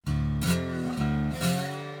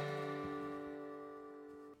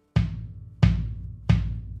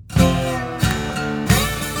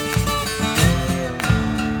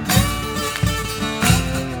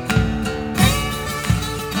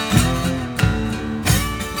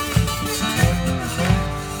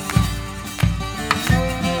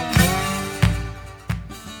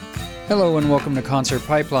Hello and welcome to Concert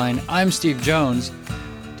Pipeline. I'm Steve Jones.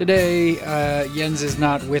 Today, Jens is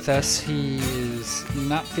not with us. He is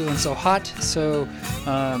not feeling so hot, so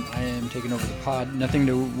I am taking over the pod. Nothing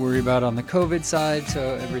to worry about on the COVID side,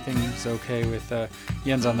 so everything's okay with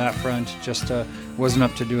Jens on that front. Just wasn't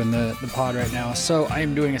up to doing the pod right now. So I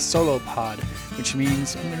am doing a solo pod, which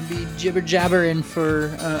means I'm going to be jibber-jabbering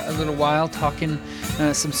for a little while, talking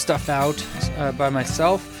some stuff out by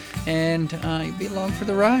myself. And you'll be along for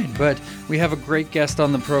the ride. But we have a great guest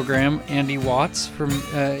on the program, Andy Watts.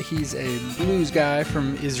 He's a blues guy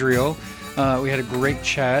from Israel. We had a great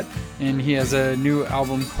chat, and he has a new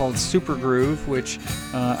album called Super Groove, which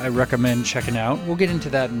I recommend checking out. We'll get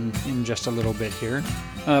into that in just a little bit here.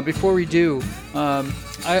 Before we do, I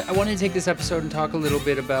want to take this episode and talk a little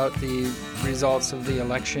bit about the results of the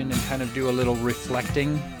election and kind of do a little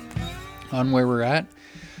reflecting on where we're at.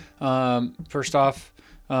 First off,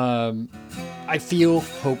 I feel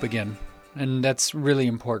hope again, and that's really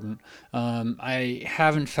important. I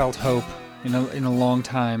haven't felt hope in a long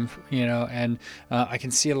time, and I can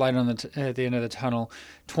see a light at the end of the tunnel.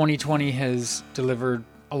 2020 has delivered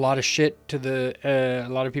a lot of shit to a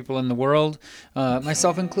lot of people in the world,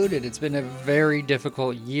 myself included. It's been a very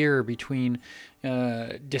difficult year between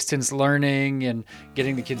distance learning and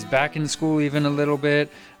getting the kids back in school even a little bit,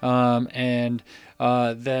 and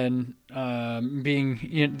then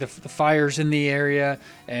being the fires in the area,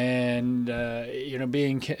 and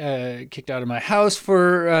being kicked out of my house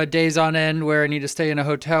for days on end, where I need to stay in a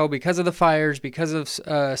hotel because of the fires, because of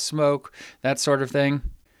smoke, that sort of thing.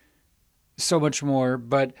 So much more,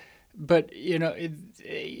 but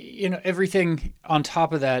everything on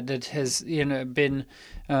top of that has been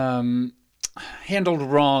handled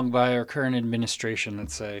wrong by our current administration,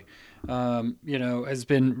 let's say, has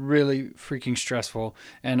been really freaking stressful,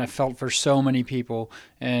 and I felt for so many people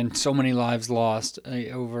and so many lives lost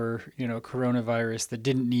over coronavirus that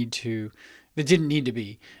didn't need to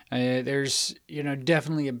be. There's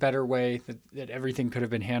definitely a better way that everything could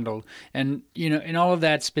have been handled, and and all of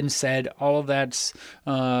that's been said. All of that's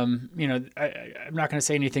I'm not going to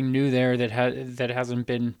say anything new there that hasn't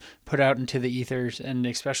been put out into the ethers, and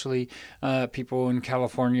especially people in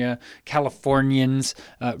Californians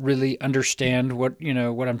really understand what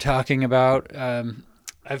I'm talking about.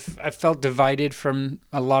 I've felt divided from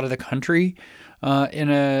a lot of the country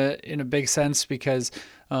in a big sense because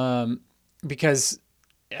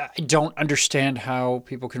I don't understand how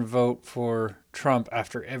people can vote for Trump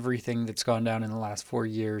after everything that's gone down in the last 4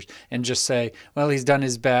 years and just say, well, he's done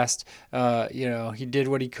his best. He did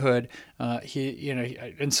what he could.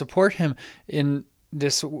 And support him in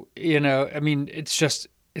this. I mean, it's just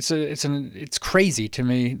it's crazy to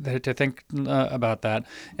me to think about that.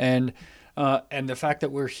 And the fact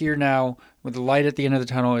that we're here now with the light at the end of the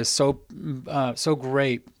tunnel is so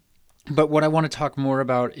great. But what I want to talk more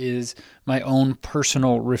about is my own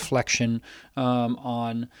personal reflection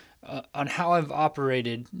on how I've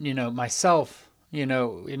operated, myself,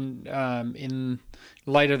 in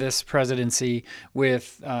light of this presidency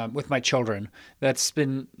with my children. That's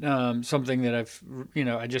been something that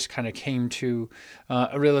I just kind of came to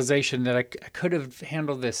a realization that I could have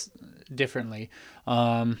handled this differently.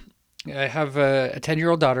 I have a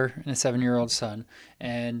 10-year-old daughter and a 7-year-old son,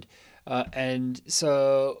 and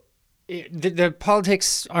so. The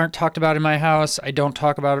politics aren't talked about in my house. I don't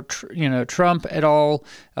talk about Trump at all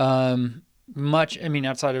much. I mean,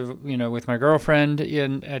 outside of with my girlfriend,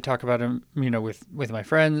 and I talk about him with my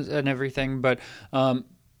friends and everything. But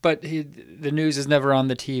the news is never on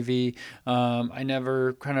the TV. I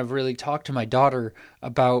never kind of really talk to my daughter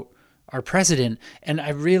about our president, and I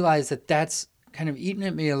realize that that's kind of eating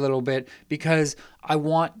at me a little bit, because I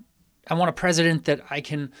want a president that I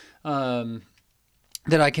can.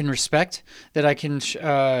 That I can respect, that I can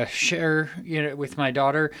share, with my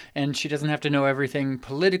daughter, and she doesn't have to know everything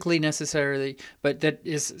politically necessarily, but that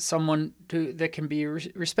is someone that can be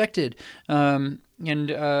respected, and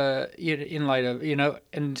in light of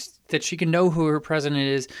and that she can know who her president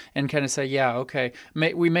is and kind of say, yeah, okay,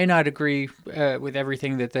 we may not agree with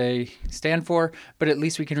everything that they stand for, but at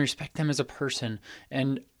least we can respect them as a person.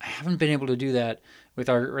 And I haven't been able to do that with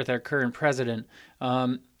our current president,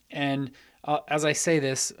 and. As I say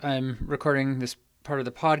this, I'm recording this part of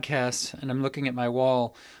the podcast, and I'm looking at my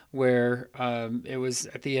wall where it was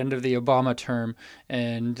at the end of the Obama term,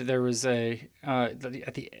 and there was at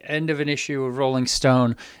the end of an issue of Rolling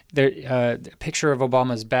Stone, a picture of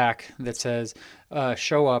Obama's back that says,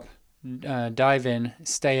 "Show up, dive in,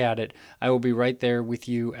 stay at it. I will be right there with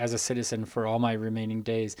you as a citizen for all my remaining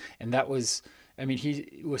days." And that was I mean,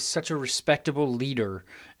 he was such a respectable leader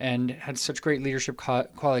and had such great leadership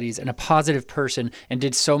qualities and a positive person and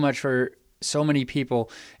did so much for so many people.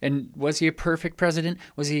 And was he a perfect president?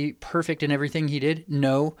 Was he perfect in everything he did?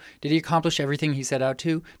 No. Did he accomplish everything he set out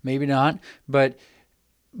to? Maybe not. But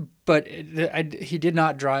he did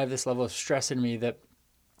not drive this level of stress in me that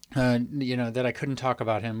that I couldn't talk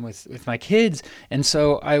about him with my kids. And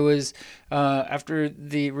so I was, after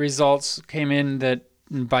the results came in that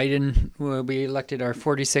Biden will be elected our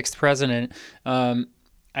 46th president, I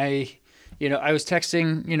was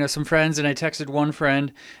texting, some friends, and I texted one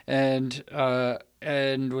friend and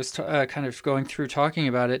was kind of going through talking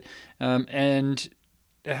about it, and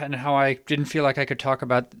how I didn't feel like I could talk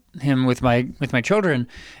about him with my children.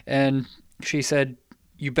 And she said,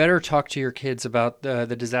 you better talk to your kids about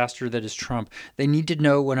the disaster that is Trump. They need to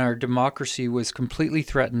know when our democracy was completely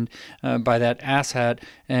threatened by that asshat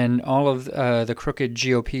and all of the crooked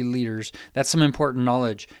GOP leaders. That's some important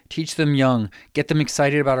knowledge. Teach them young. Get them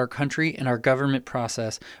excited about our country and our government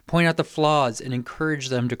process. Point out the flaws and encourage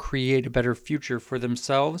them to create a better future for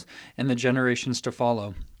themselves and the generations to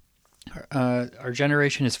follow. Our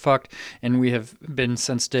generation is fucked, and we have been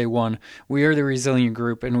since day one. We are the resilient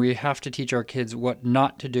group, and we have to teach our kids what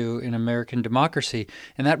not to do in American democracy.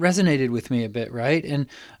 And that resonated with me a bit, right?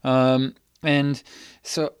 And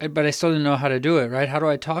so, but I still didn't know how to do it, right? How do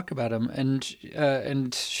I talk about him? And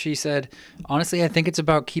she said, honestly, I think it's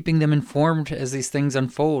about keeping them informed as these things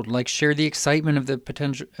unfold. Like, share the excitement of the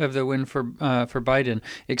potential of the win for Biden.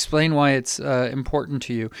 Explain why it's important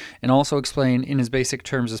to you, and also explain in as basic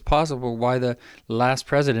terms as possible why the last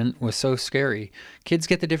president was so scary. Kids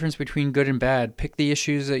get the difference between good and bad. Pick the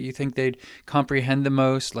issues that you think they'd comprehend the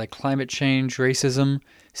most, like climate change, racism,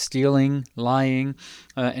 stealing, lying,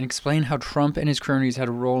 and explain how Trump and his cronies had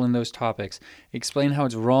a role in those topics. Explain how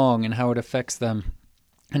it's wrong and how it affects them.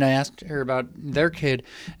 And I asked her about their kid,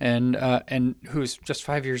 and who's just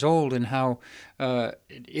 5 years old, and how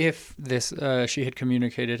if this she had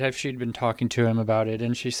communicated, if she'd been talking to him about it.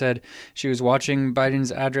 And she said she was watching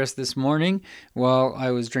Biden's address this morning while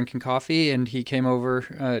I was drinking coffee, and he came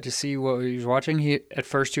over to see what he was watching. At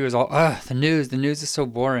first he was all, the news is so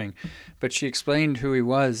boring. But she explained who he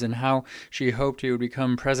was and how she hoped he would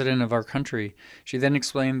become president of our country. She then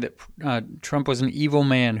explained that Trump was an evil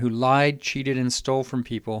man who lied, cheated, and stole from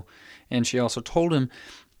people. And she also told him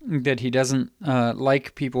that he doesn't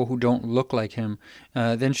like people who don't look like him.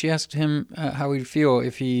 Then she asked him how he'd feel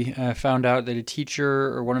if he found out that a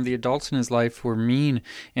teacher or one of the adults in his life were mean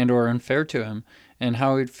and or unfair to him, and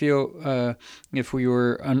how he'd feel if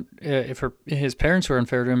his parents were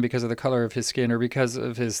unfair to him because of the color of his skin or because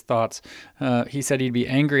of his thoughts. He said he'd be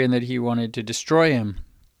angry and that he wanted to destroy him.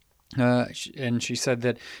 And she said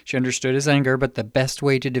that she understood his anger, but the best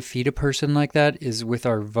way to defeat a person like that is with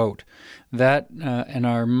our vote, that and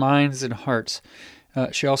our minds and hearts.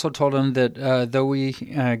 She also told him that though we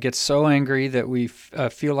get so angry that we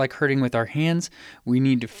feel like hurting with our hands, we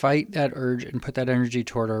need to fight that urge and put that energy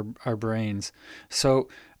toward our brains. So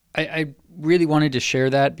I really wanted to share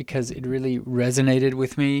that because it really resonated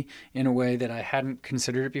with me in a way that I hadn't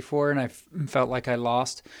considered it before. And I felt like I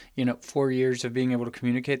lost, 4 years of being able to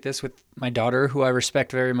communicate this with my daughter, who I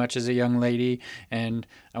respect very much as a young lady. And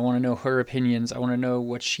I want to know her opinions. I want to know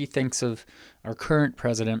what she thinks of our current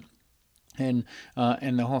president and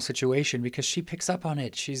the whole situation, because she picks up on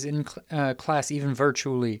it. She's in class, even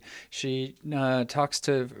virtually. She talks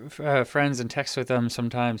to friends and texts with them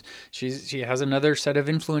sometimes. She has another set of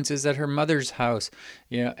influences at her mother's house,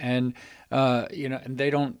 and they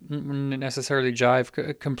don't necessarily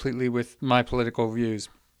jive completely with my political views.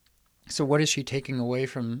 So what is she taking away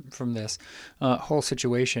from this whole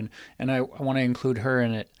situation? And I want to include her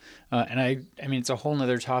in it. And I mean, it's a whole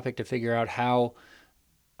nother topic to figure out how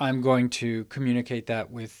I'm going to communicate that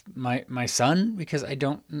with my son, because I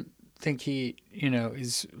don't think he,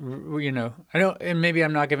 is, I don't, and maybe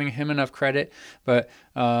I'm not giving him enough credit, but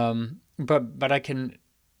I can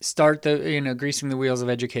start greasing the wheels of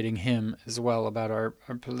educating him as well about our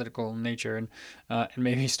political nature, and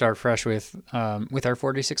maybe start fresh with our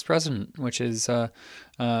 46th president, which is Joe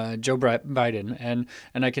Biden.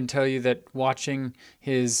 And I can tell you that watching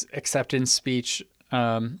his acceptance speech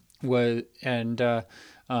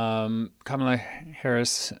Kamala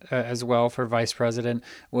Harris as well for vice president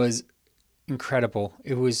was incredible.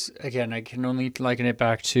 It was, again, I can only liken it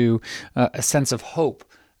back to a sense of hope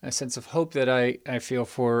that I feel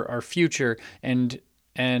for our future, and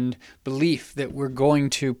belief that we're going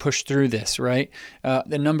to push through this, right?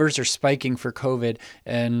 The numbers are spiking for COVID,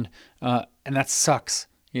 and that sucks.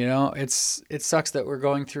 It sucks that we're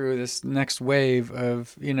going through this next wave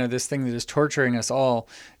of, this thing that is torturing us all.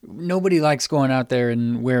 Nobody likes going out there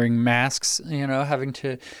and wearing masks, having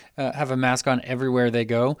to have a mask on everywhere they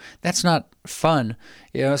go. That's not fun,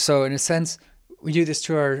 So in a sense, we do this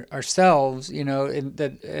to ourselves, when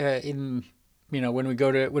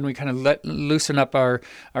we kind of loosen up our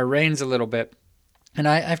reins a little bit. And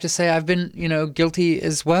I have to say I've been, guilty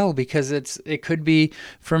as well, because it could be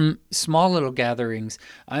from small little gatherings.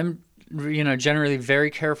 I'm, generally very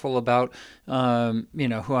careful about, who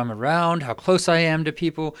I'm around, how close I am to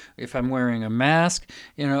people, if I'm wearing a mask.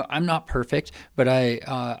 I'm not perfect, but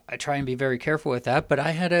I try and be very careful with that. But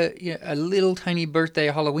I had a little tiny birthday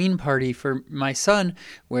Halloween party for my son,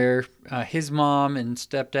 where his mom and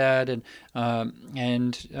stepdad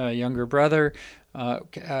and younger brother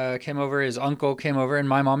came over, his uncle came over, and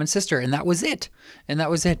my mom and sister, and that was it.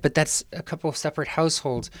 But that's a couple of separate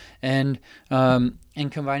households, and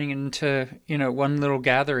combining it into one little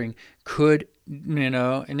gathering could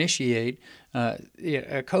initiate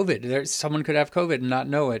COVID. Someone could have COVID and not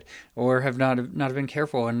know it, or have not have been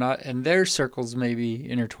careful, and their circles may be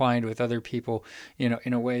intertwined with other people,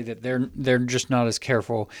 in a way that they're just not as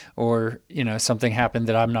careful, or something happened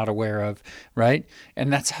that I'm not aware of, right?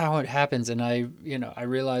 And that's how it happens. And I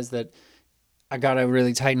realize that I gotta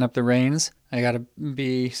really tighten up the reins. I gotta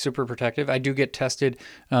be super protective. I do get tested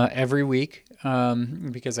every week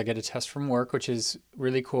because I get a test from work, which is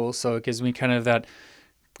really cool. So it gives me kind of that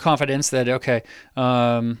confidence that, okay,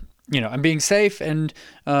 I'm being safe, and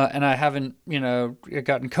I haven't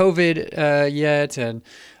gotten COVID yet, and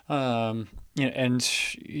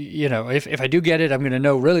if I do get it, I'm going to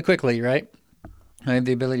know really quickly, right? I have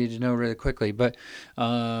the ability to know really quickly, but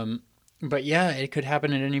yeah, it could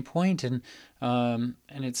happen at any point, and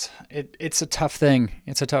it's a tough thing.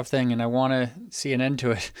 It's a tough thing, and I want to see an end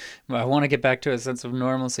to it. I want to get back to a sense of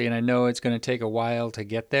normalcy, and I know it's going to take a while to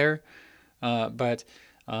get there, but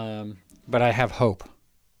I have hope.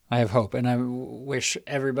 And I wish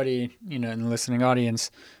everybody, in the listening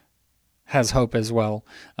audience has hope as well,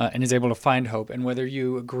 and is able to find hope. And whether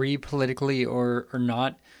you agree politically or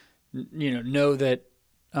not, know that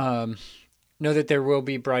there will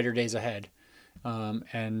be brighter days ahead,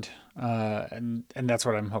 and that's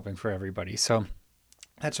what I'm hoping for everybody. So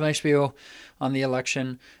that's my spiel on the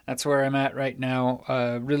election. That's where I'm at right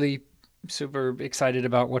now. Really super excited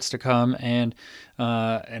about what's to come, and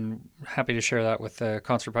happy to share that with the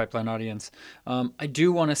Concert Pipeline audience. I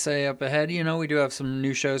do want to say up ahead, we do have some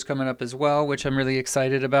new shows coming up as well, which I'm really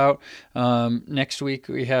excited about. Next week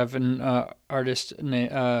we have an artist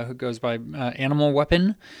who goes by Animal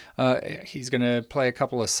Weapon. He's going to play a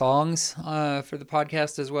couple of songs for the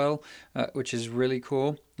podcast as well, which is really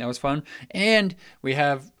cool. That was fun. And we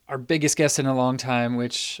have our biggest guest in a long time,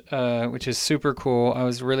 which is super cool. I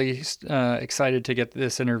was really excited to get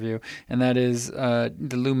this interview, and that is the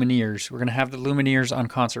Lumineers. We're going to have the Lumineers on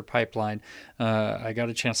Concert Pipeline. I got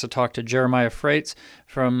a chance to talk to Jeremiah Freitz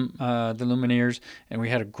from the Lumineers, and we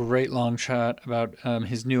had a great long chat about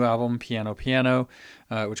his new album, Piano Piano,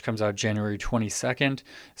 which comes out January 22nd.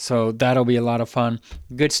 So that'll be a lot of fun.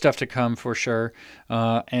 Good stuff to come for sure,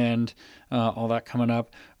 and all that coming up.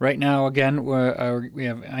 Right now, again, we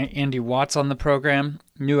have Andy Watts on the program.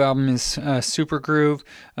 New album is Super Groove.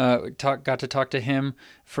 Got to talk to him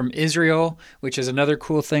from Israel, which is another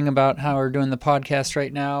cool thing about how we're doing the podcast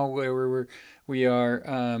right now, where we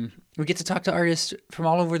get to talk to artists from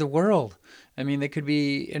all over the world. I mean, they could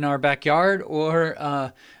be in our backyard or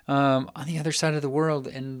on the other side of the world,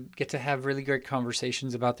 and get to have really great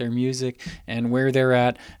conversations about their music and where they're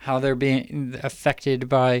at, how they're being affected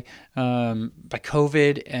by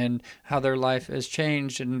COVID, and how their life has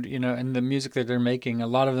changed, and and the music that they're making. A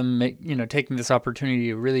lot of them taking this opportunity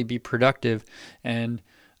to really be productive and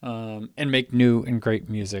make new and great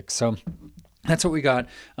music. So that's what we got.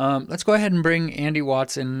 Let's go ahead and bring Andy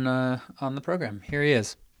Watts in on the program. Here he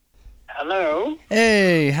is. Hello.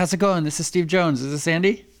 Hey, how's it going? This is Steve Jones. Is this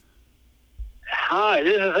Andy? Hi,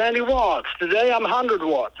 this is Andy Watts. Today I'm 100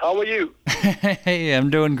 watts. How are you? Hey, I'm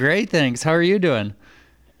doing great, thanks. How are you doing?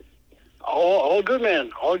 All good,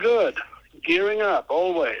 man. All good. Gearing up,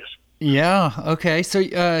 always. Yeah, okay. So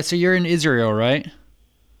you're in Israel, right?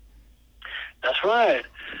 That's right.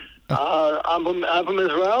 I'm from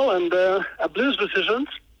Israel, and a blues musician.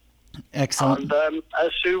 Excellent. And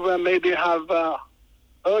as you maybe have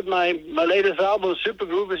heard, my latest album, Super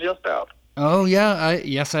Groove, is just out. Oh yeah,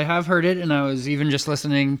 yes, I have heard it, and I was even just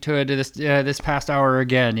listening to it this past hour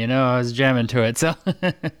again. I was jamming to it, so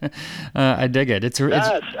I dig it. It's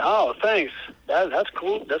thanks. That's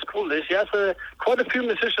cool. That's cool. There's quite a few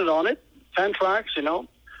musicians on it. 10 tracks,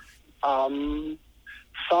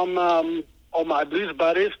 some of my blues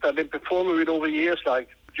buddies that I've been performing with over the years, like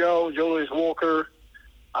Joe Louis Walker,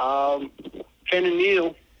 Kenny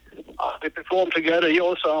Neal. They performed together. He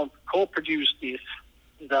also co-produced this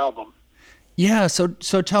album. Yeah, so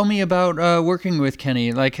tell me about working with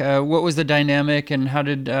Kenny. Like, what was the dynamic, and how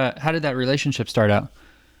did that relationship start out?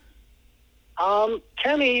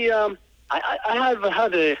 Kenny, I have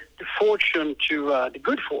had the fortune the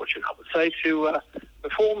good fortune, I would say, to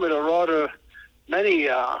perform with a rather many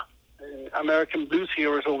American blues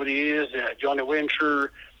heroes over the years. Johnny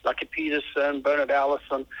Winter, Lucky Peterson, Bernard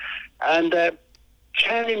Allison, and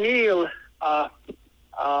Kenny Neal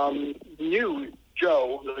knew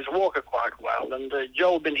Joe Louis Walker quite well, and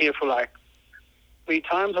Joe had been here for like 3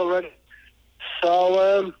 times already.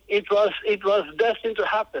 So it was destined to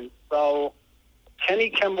happen. So Kenny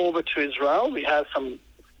came over to Israel. We had some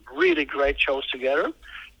really great shows together.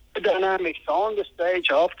 The dynamics on the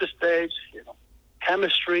stage, off the stage,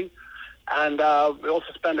 chemistry, and we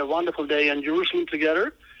also spent a wonderful day in Jerusalem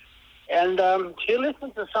together. And he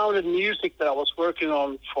listened to some of the music that I was working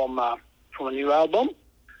on from a new album.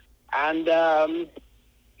 And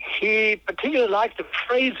he particularly liked the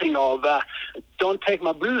phrasing of "Don't take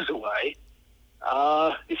my blues away."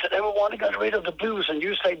 He said, "Everyone got rid of the blues, and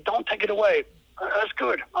you say, don't take it away." That's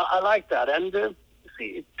good. I like that. And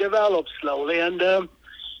it developed slowly, and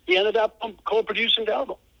he ended up co-producing the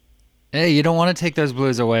album. Hey, you don't want to take those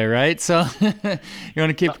blues away, right? So you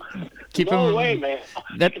want to keep them. No way, man.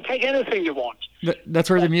 You can take anything you want. That's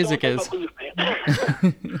where the music is. Blues,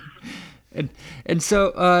 man. And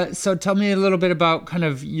so tell me a little bit about kind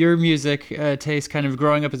of your music taste, kind of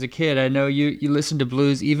growing up as a kid. I know you listened to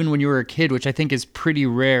blues even when you were a kid, which I think is pretty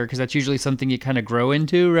rare because that's usually something you kind of grow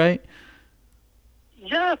into, right?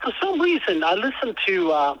 Yeah, for some reason I listened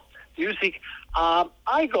to music.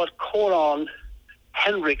 I got caught on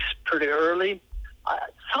Hendrix pretty early.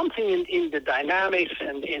 Something in the dynamics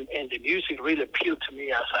and in the music really appealed to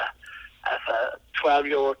me as a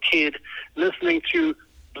 12-year-old kid, listening to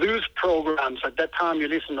blues programs. At that time, you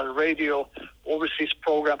listen to the radio, overseas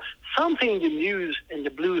program. Something in the news and the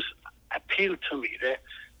blues appealed to me.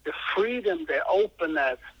 The freedom, the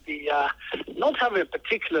openness, the not having a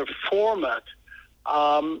particular format.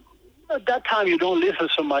 At that time, you don't listen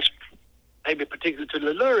so much, maybe particularly to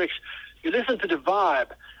the lyrics. You listen to the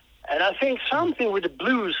vibe. And I think something with the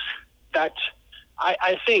blues that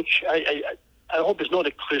I think, I hope it's not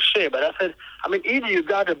a cliche, but either you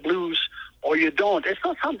got a blues or you don't. It's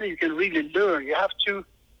not something you can really learn. You have to.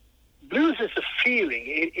 Blues is a feeling.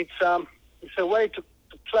 It's a way to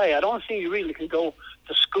play. I don't think you really can go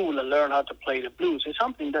to school and learn how to play the blues. It's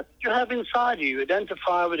something that you have inside you. You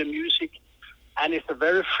identify with the music, and it's a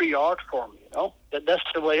very free art form. That's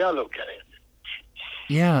the way I look at it.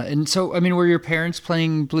 Yeah, and so were your parents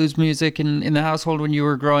playing blues music in the household when you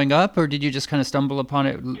were growing up, or did you just kind of stumble upon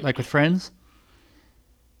it like with friends?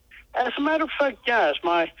 As a matter of fact, yes.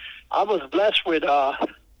 I was blessed with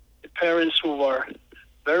parents who were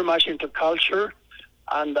very much into culture,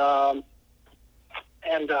 and I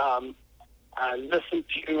listened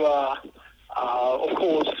to, of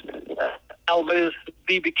course, Elvis,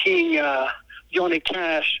 B.B. King, Johnny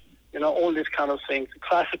Cash, all these kind of things,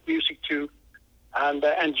 classic music too, and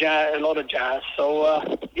jazz, a lot of jazz.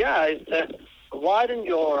 So it's widen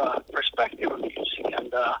your perspective of music,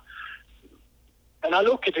 and I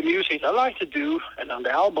look at the music I like to do, and on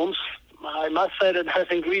the albums, I must say that it has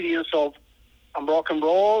ingredients of rock and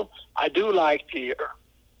roll. I do like the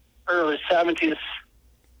early 70s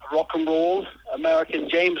rock and roll, American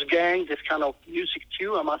James Gang, this kind of music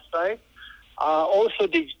too, I must say. Also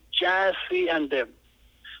the jazzy and the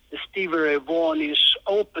Stevie Ray Vaughan-ish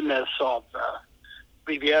openness of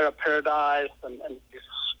Riviera Paradise and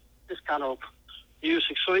this kind of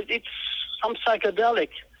music. So it's some psychedelic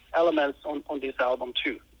elements on this album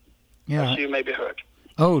too, as you maybe heard.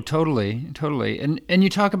 Oh, totally. And you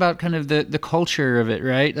talk about kind of the culture of it,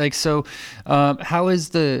 right? Like, so how's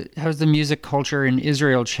the music culture in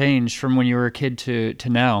Israel changed from when you were a kid to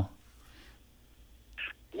now?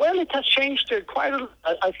 Well, it has changed quite a lot.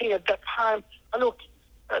 I think at that time,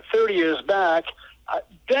 30 years back,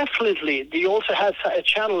 definitely, they also had a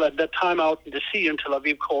channel at that time out in the sea in Tel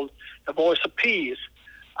Aviv called The Voice of Peace,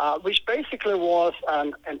 which basically was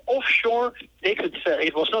an offshore. They could say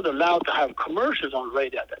it was not allowed to have commercials on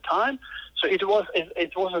radio at that time, so it was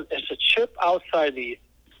a ship outside the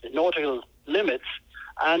nautical limits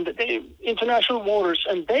and the international waters,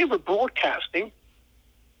 and they were broadcasting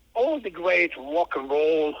all the great rock and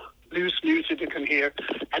roll blues music you can hear,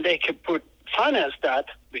 and they could finance that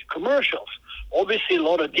with commercials. Obviously, a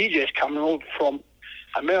lot of DJs coming over from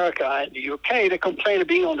America and the UK, they complained of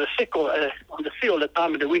being on the sea all the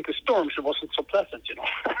time in the winter storms. It wasn't so pleasant, you know.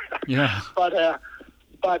 Yeah. But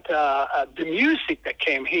the music that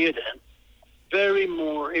came here then, very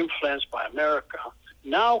more influenced by America.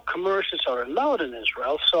 Now commercials are allowed in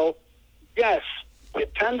Israel, so yes, the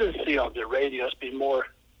tendency of the radio has been more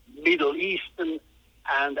Middle Eastern,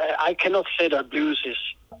 and I cannot say that blues is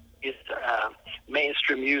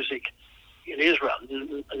mainstream music in Israel.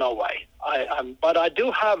 No way. But I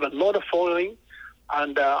do have a lot of following,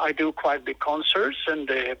 and I do quite big concerts, and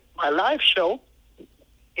my live show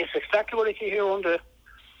is exactly what you hear on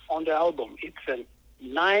the album. It's a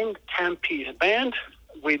 9-10 piece band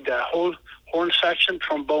with the whole horn section,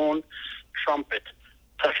 trombone, trumpet,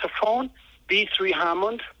 saxophone, B3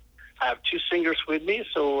 Hammond. I have 2 singers with me,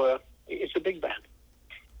 so it's a big band.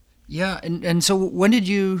 Yeah, and so when did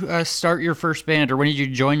you start your first band, or when did you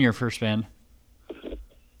join your first band?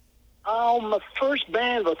 My first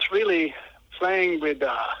band was really playing with as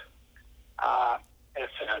a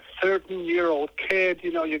 13-year-old kid.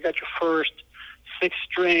 You know, you got your first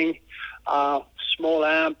 6-string small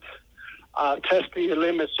amp, testing the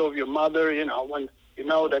limits of your mother. You know, when you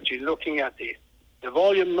know that you're looking at the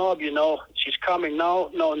volume knob, you know she's coming now.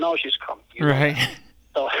 No, she's coming. Right.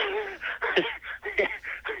 So,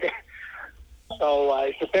 so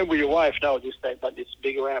it's the same with your wife now. Just but it's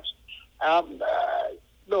bigger amps.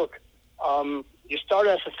 Look, you start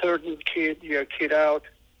as a 13-year kid out,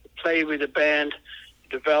 play with a band,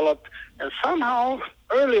 develop, and somehow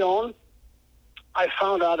early on, I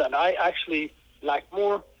found out that I actually like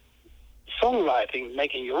more songwriting,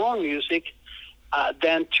 making your own music,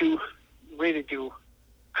 than to really do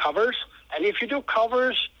covers. And if you do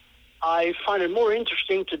covers, I find it more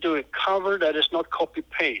interesting to do a cover that is not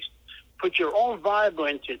copy-paste. Put your own vibe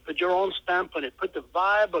into it, put your own stamp on it, put the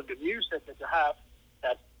vibe of the music that you have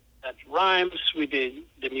that rhymes with the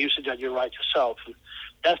music that you write yourself. And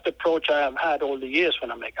that's the approach I have had all the years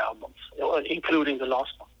when I make albums, including the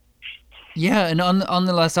last one. Yeah, and on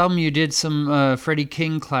the last album, you did some Freddie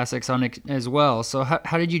King classics on it as well. So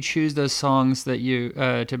how did you choose those songs that you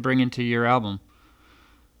to bring into your album?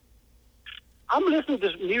 I'm listening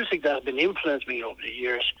to music that has been influenced me over the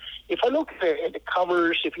years. If I look at the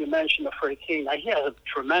covers, if you mention the Freddie King, he has a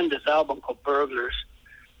tremendous album called Burglars.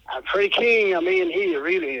 And Freddie King, I mean, he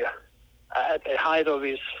really, at the height of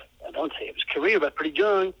his, I don't say his career, but pretty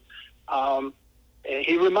young,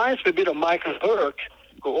 he reminds me a bit of Michael Burke,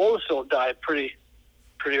 who also died pretty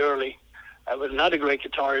early. Was another great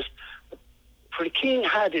guitarist. Freddie King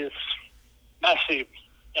had his massive,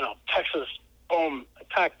 Texas boom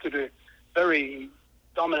attack to the very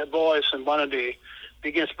dominant voice, and one of the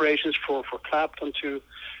big inspirations for Clapton too.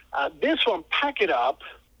 This one, Pack It Up,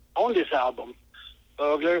 on this album,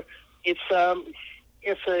 Burglar, it's a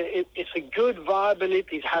good vibe in it.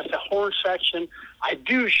 It has a horn section. I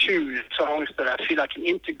do choose songs that I feel I can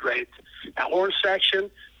integrate a horn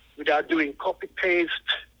section without doing copy paste.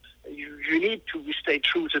 You need to stay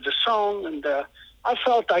true to the song, and I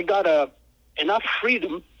felt I got enough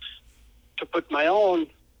freedom to put my own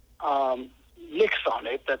licks on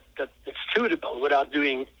it that it's suitable without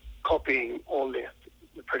copying all the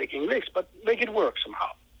Freddie King licks, but make it work somehow.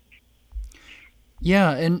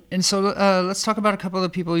 Yeah, and so let's talk about a couple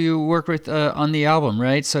of people you work with on the album,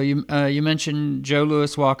 right? So you mentioned Joe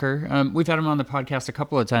Louis Walker. We've had him on the podcast a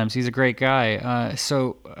couple of times. He's a great guy.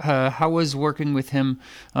 So how was working with him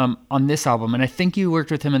on this album? And I think you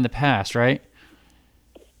worked with him in the past, right?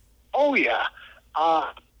 Oh, yeah.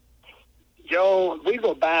 Joe, we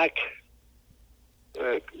go back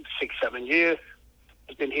 6-7 years.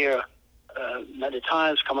 He's been here many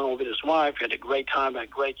times, coming over with his wife. We had a great time,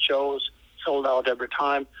 had great shows. Sold out every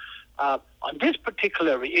time. On this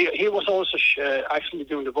particular, he was also actually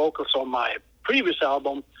doing the vocals on my previous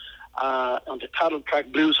album, on the title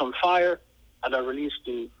track Blues on Fire, that I released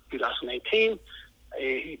in 2018.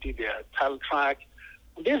 He did the title track.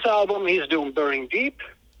 On this album, he's doing Burning Deep,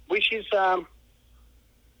 which is, you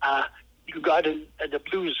got the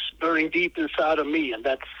blues burning deep inside of me, and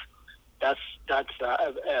that's a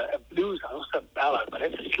blues, I don't say ballad, but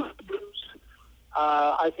it's a slow blues.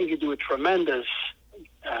 I think you do a tremendous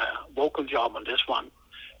vocal job on this one.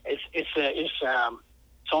 It's a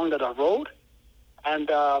song that I wrote,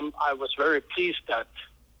 and I was very pleased that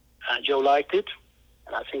Joe liked it,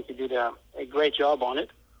 and I think he did a great job on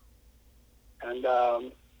it. And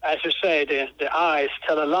as you say, the eyes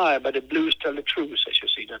tell a lie, but the blues tell the truth. As you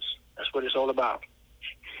see, that's what it's all about.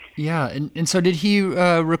 Yeah, and so did he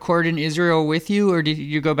record in Israel with you, or did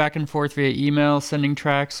you go back and forth via email, sending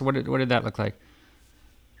tracks? What did that look like?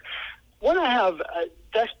 What I have,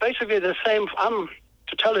 that's basically the same.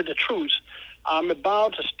 To tell you the truth, I'm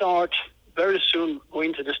about to start very soon, go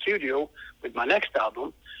into the studio with my next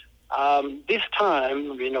album. This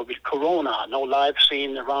time, with Corona, no live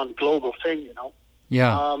scene around global thing,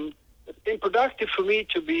 Yeah. It's been productive for me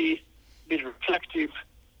to be a bit reflective,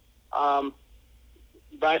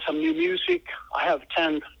 write some new music. I have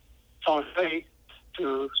 10 songs ready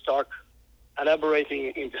to start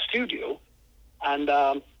elaborating in the studio. And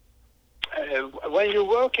when you're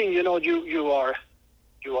working, you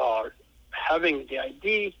are having the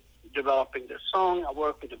idea, developing the song. I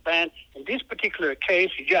work with the band. In this particular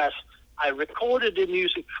case, yes, I recorded the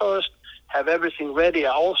music first, have everything ready.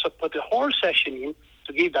 I also put the horn section in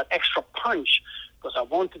to give that extra punch because I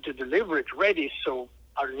wanted to deliver it ready so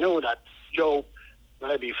I know that Joe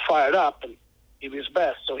will be fired up and give his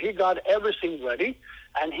best. So he got everything ready,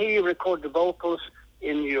 and he recorded the vocals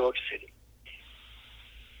in New York City.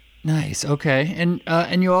 Nice. Okay.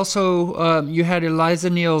 And you also you had Eliza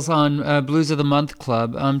Niels on Blues of the Month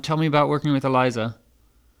Club. Tell me about working with Eliza.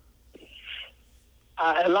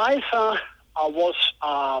 Eliza was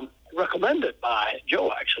recommended by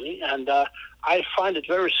Joe, actually, and I find it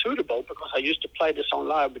very suitable because I used to play the song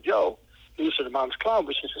live with Joe, Blues of the Month Club,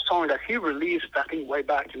 which is a song that he released, I think, way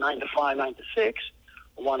back in 95, 96,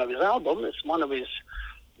 on one of his albums. It's one of his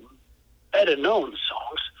better-known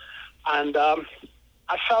songs. And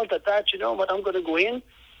I felt that, you know what, I'm going to go in,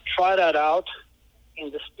 try that out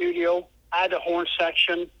in the studio, add a horn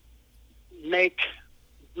section, make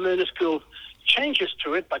minuscule changes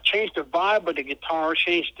to it, but change the vibe of the guitar,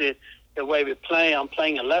 change the way we play. I'm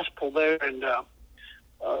playing a Les Paul there, and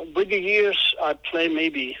with the years, I play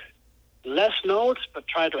maybe less notes, but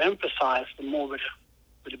try to emphasize the more with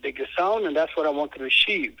a bigger sound, and that's what I want to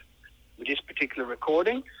achieve with this particular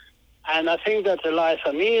recording. And I think that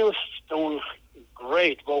Eliza Niels done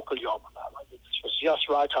great vocal job on that. Like, it was just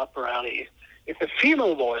right up her alley. It's a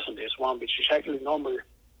female voice in this one, which is actually normally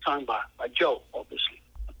sung by Joe, obviously.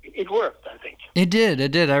 It worked, I think. It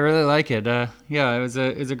did. I really like it. Yeah, it was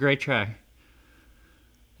a great track.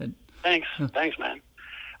 Thanks, man.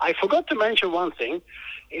 I forgot to mention one thing,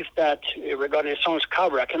 is that regarding the song's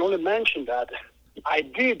cover, I can only mention that I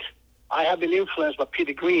have been influenced by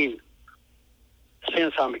Peter Green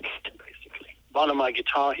since I'm a kid, basically, one of my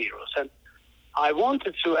guitar heroes. And I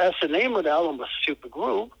wanted to, as the name of the album was Super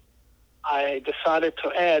Groove, I decided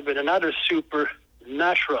to add with another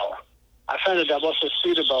supernatural. I found that was a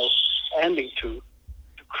suitable ending to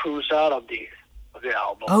cruise out of the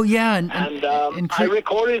album. Oh yeah, and I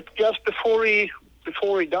recorded just before he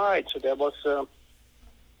died, so there was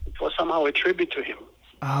it was somehow a tribute to him.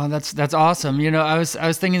 Oh, that's awesome. You know, I was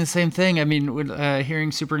thinking the same thing. I mean, with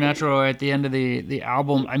hearing Supernatural at the end of the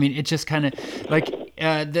album, I mean, it just kind of like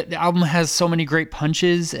the album has so many great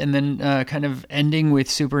punches, and then kind of ending with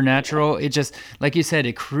Supernatural, it just, like you said,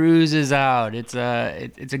 it cruises out. It's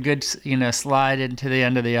a good, slide into the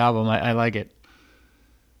end of the album. I like it.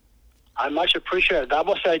 I much appreciate it. That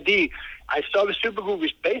was the idea. I started Supergroove,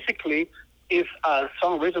 which basically is a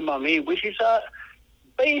song written by me, which is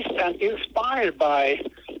based and inspired by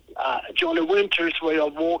Johnny Winter's way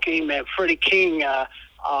of walking, Freddie King,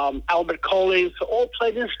 Albert Collins, all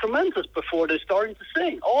played instrumentals before they started to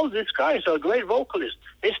sing. All these guys are great vocalists.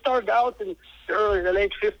 They started out in the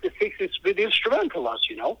late 50s, 60s with instrumentals,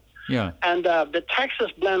 Yeah. And the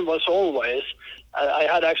Texas blend was always, I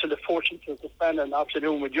had actually the fortune to spend an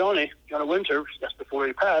afternoon with Johnny Winter, just before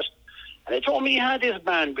he passed, and he told me he had this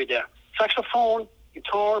band with saxophone,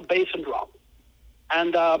 guitar, bass, and drum.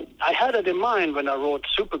 And I had it in mind when I wrote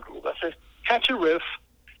Supergroove. I said, catch a riff,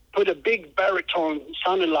 put a big baritone,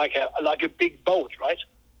 sounding like a big boat, right?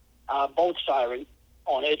 Boat siren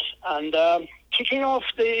on it, and kicking off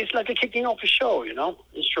it's like kicking off a show,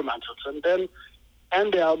 instrumentals, and then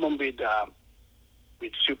end the album with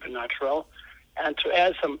Supernatural, and to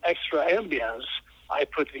add some extra ambience, I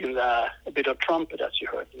put in a bit of trumpet, as you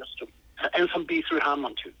heard, and some B3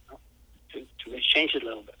 Hammond too, to change it a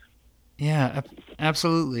little bit. Yeah,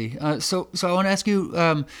 absolutely. So I want to ask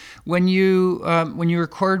you, when you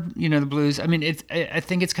record, the blues. I mean, I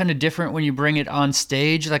think it's kind of different when you bring it on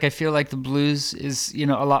stage. Like, I feel like the blues is, a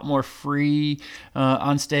lot more free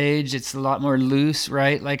on stage. It's a lot more loose,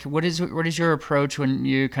 right? Like, what is your approach when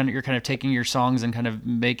you're kind of taking your songs and kind of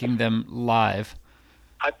making them live?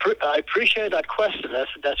 I appreciate that question.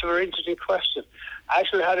 That's a very interesting question. I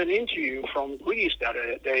actually had an interview from Greece the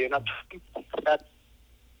other day, and that.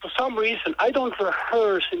 For some reason, I don't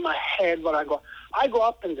rehearse in my head what I go. I go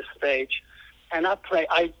up in the stage, and I play.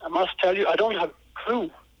 I must tell you, I don't have a clue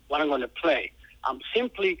what I'm going to play. I'm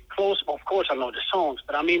simply close. Of course, I know the songs,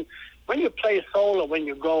 but I mean, when you play solo, when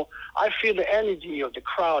you go, I feel the energy of the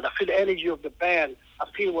crowd. I feel the energy of the band. I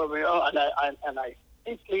feel where we are, and I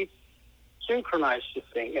simply synchronize the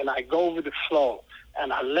thing, and I go with the flow,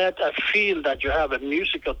 and I feel that you have a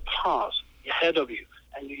musical path ahead of you,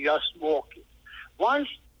 and you just walk it. Once,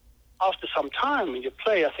 after some time when you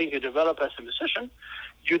play, I think you develop as a musician,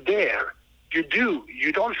 you dare. You do.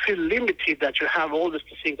 You don't feel limited that you have all this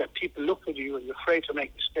to think that people look at you and you're afraid to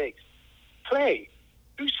make mistakes. Play.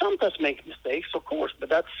 You sometimes make mistakes, of course, but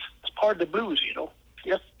that's part of the blues,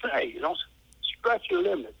 Just play, Stretch your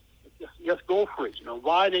limits. Just go for it,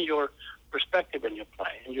 Widen your perspective when you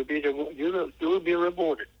play, and you will be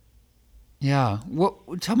rewarded. Yeah.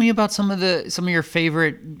 Tell me about some of your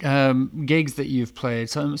favorite gigs that you've played.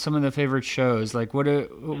 Some of the favorite shows. Like what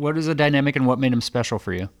is the dynamic and what made them special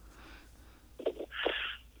for you?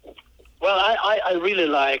 Well, I really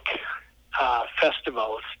like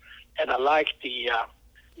festivals, and I like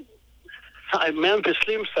Memphis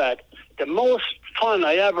Slim said, the most fun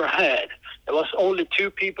I ever had, there was only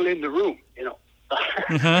 2 people in the room,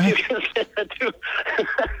 Uh-huh. You can say that too.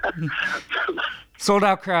 Sold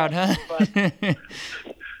out crowd, huh?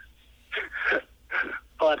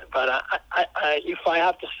 But if I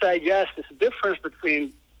have to say, yes, there's a difference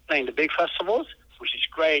between playing the big festivals, which is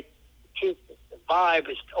great. The vibe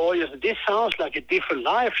is always, this sounds like a different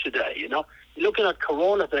life today, Looking at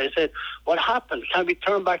Corona today, I said, what happened? Can we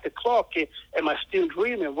turn back the clock? Am I still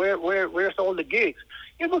dreaming? Where's all the gigs?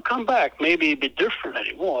 It will come back, maybe a bit different than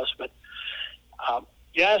it was, but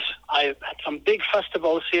yes, I had some big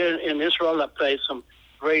festivals here in Israel. I played some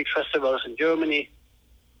great festivals in Germany.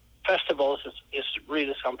 Festivals is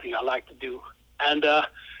really something I like to do. And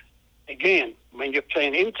again, when you play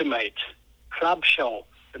an intimate club show,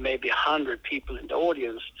 there may be 100 people in the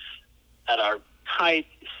audience that are tight.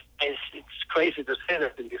 It's crazy to say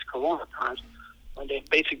that in these Corona times, when they're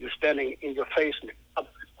basically standing in your face in the club.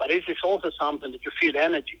 But it is also something that you feel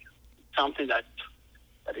energy, something that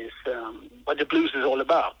is what the blues is all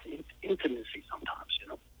about, intimacy sometimes,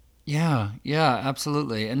 Yeah,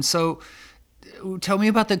 absolutely. And so tell me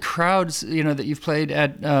about the crowds, that you've played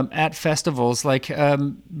at festivals, like,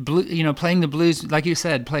 playing the blues, like you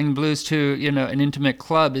said, playing blues to, an intimate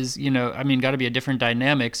club is, got to be a different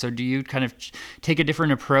dynamic. So do you kind of take a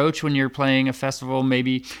different approach when you're playing a festival,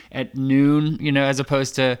 maybe at noon, as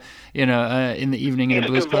opposed to, in the evening in a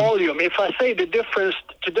blues club? It's the volume. If I say the difference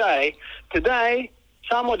today,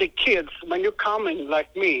 some of the kids, when you're coming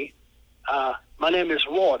like me, my name is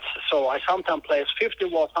Watts, so I sometimes play 50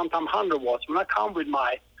 watts, sometimes 100 watts. When I come with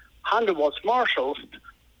my 100 watts Marshalls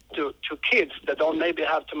to kids that don't maybe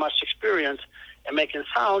have too much experience in making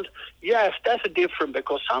sound, yes, that's a different,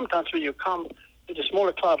 because sometimes when you come to the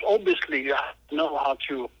smaller clubs, obviously you have to know how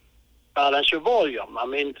to balance your volume. I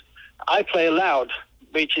mean, I play loud,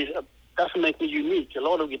 which doesn't make me unique. A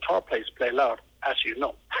lot of guitar players play loud, as you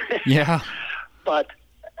know. Yeah. But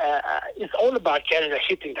it's all about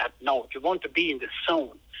hitting that note. You want to be in the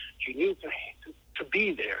zone. You need to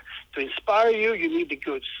be there. To inspire you, you need a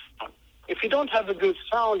good sound. If you don't have a good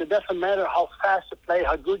sound, it doesn't matter how fast you play,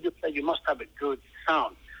 how good you play, you must have a good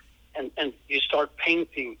sound. And you start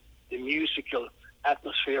painting the musical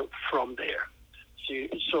atmosphere from there.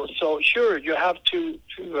 So sure, you have to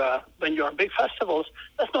when you're on big festivals,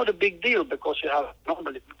 that's not a big deal, because you have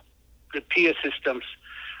normally good PA systems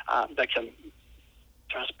that can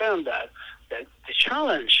transparent that. The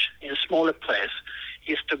challenge in smaller places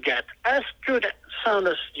is to get as good sound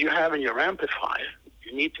as you have in your amplifier.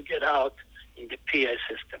 You need to get out in the PA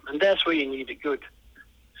system, and that's where you need a good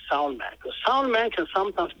sound man. Because sound man can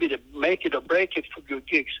sometimes be the make it or break it for good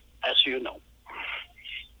gigs, as you know.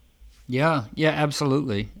 Yeah,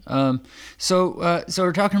 absolutely. So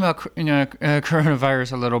we're talking about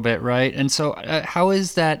coronavirus a little bit, right? And so, how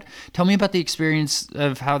is that? Tell me about the experience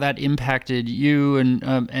of how that impacted you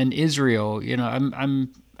and Israel. I'm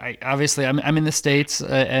in the States,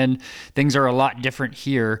 and things are a lot different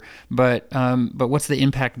here. But what's the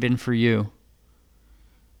impact been for you?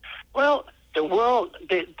 Well,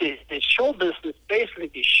 the show business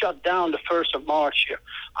basically shut down the 1st of March here.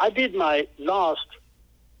 I did my last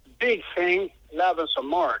big thing 11th of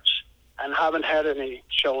March and haven't had any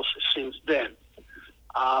shows since then.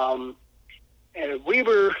 And we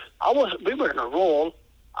were in a roll.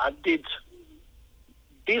 I did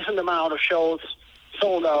decent amount of shows,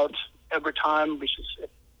 sold out every time, which is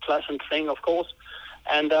a pleasant thing, of course.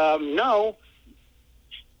 And now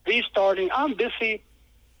restarting, I'm busy.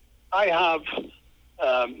 I have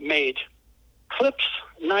made clips,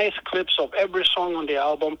 nice clips of every song on the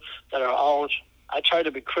album that are out. I try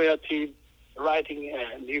to be creative, writing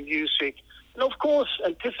new music, and of course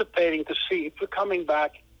anticipating to see if we're coming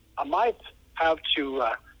back I might have to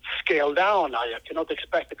scale down. I cannot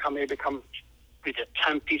expect to come with a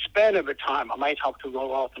 10-piece band every time. I might have to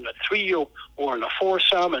go out in a trio or in a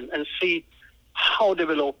foursome and see how they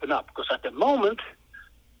will open up. Because at the moment,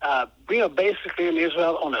 we are basically in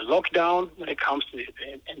Israel on a lockdown when it comes to the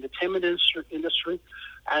entertainment industry,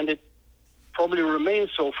 and it probably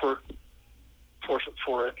remains so for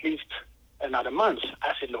at least another month,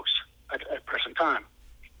 as it looks at present time.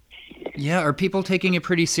 Yeah, are people taking it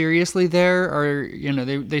pretty seriously there? Or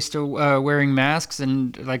they still wearing masks,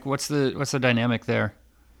 and like what's the dynamic there?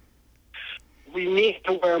 We need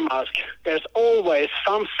to wear masks. There's always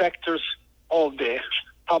some sectors of the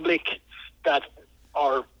public that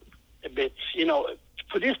are a bit,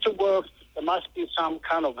 for this to work, there must be some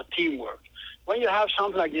kind of a teamwork. When you have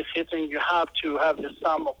something like this hitting, you have to have the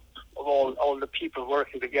sum of all the people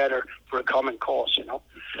working together for a common cause,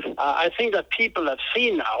 I think that people have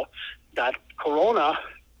seen now that Corona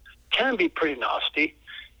can be pretty nasty.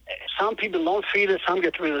 Some people don't feel it, some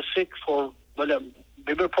get really sick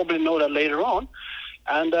we will probably know that later on.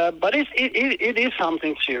 And but it is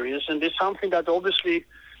something serious, and it's something that obviously,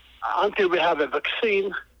 until we have a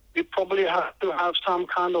vaccine, we probably have to have some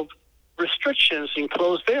kind of restrictions in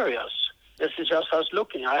closed areas. This is just us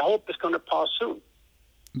looking. I hope it's going to pass soon.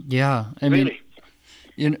 Yeah, I mean,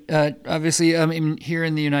 obviously, I mean, here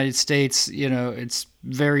in the United States, it's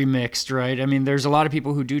very mixed, right? I mean, there's a lot of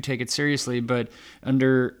people who do take it seriously, but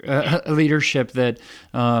under a leadership that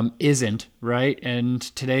isn't, right? And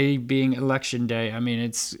today being election day, I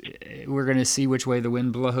mean, we're going to see which way the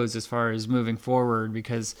wind blows as far as moving forward,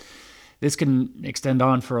 because this can extend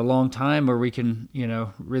on for a long time, or we can,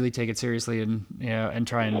 really take it seriously and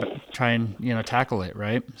try and tackle it,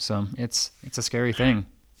 right? So it's a scary thing.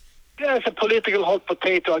 Yeah, it's a political hot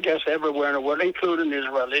potato, I guess, everywhere in the world, including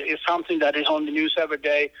Israel. It's something that is on the news every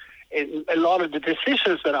day. A lot of the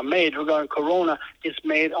decisions that are made regarding Corona is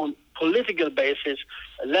made on political basis,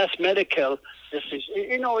 less medical. This is,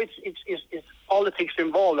 it's politics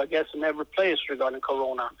involved, I guess, in every place regarding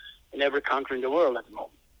Corona in every country in the world at the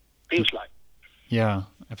moment. Seems like. Yeah,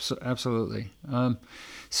 absolutely.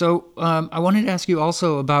 So I wanted to ask you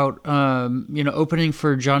also about, opening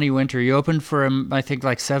for Johnny Winter. You opened for him, I think,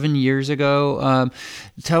 like 7 years ago.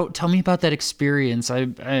 Tell me about that experience. I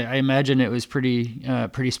imagine it was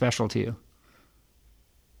pretty special to you.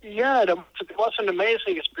 Yeah, it was an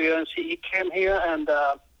amazing experience. He came here and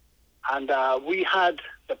we had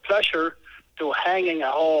the pleasure to hanging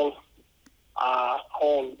a whole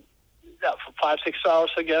for 5-6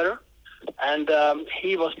 hours together. And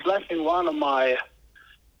he was blessing one of my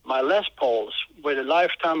Les Pauls with a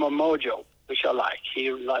Lifetime of Mojo, which I like.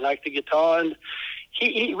 He liked the guitar, and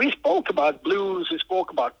we spoke about blues, we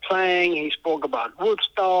spoke about playing, he spoke about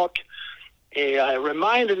Woodstock. I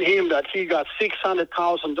reminded him that he got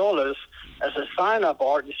 $600,000 as a sign-up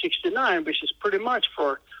art in '69, which is pretty much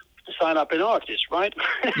for to sign up an artist, right?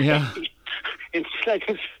 Yeah. In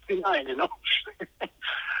 1969,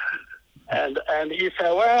 And he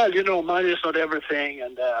said, well, money is not everything,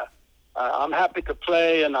 and I'm happy to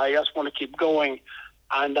play, and I just want to keep going.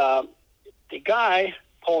 And the guy,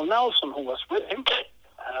 Paul Nelson, who was with him,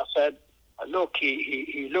 and I said, look,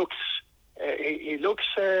 he looks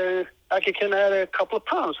like he can add a couple of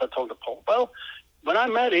pounds. I told Paul. Well, when I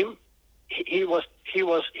met him, he was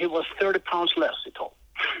 30 pounds less. He told.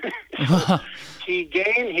 So he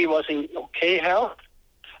gained. He was in okay health.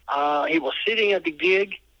 He was sitting at the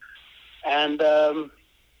gig. And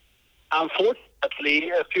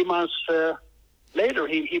unfortunately, a few months later,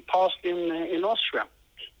 he passed in Austria.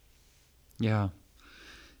 Yeah,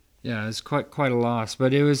 it's quite a loss.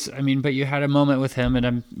 But it was, but you had a moment with him,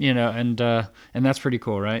 and and that's pretty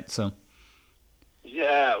cool, right? So.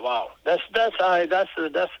 Yeah, wow. That's I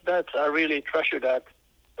really treasure that.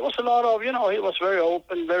 There was a lot of, he was very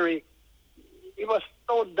open, he was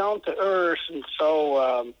so down to earth and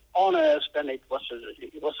so honest, and it was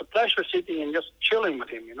a pleasure sitting and just chilling with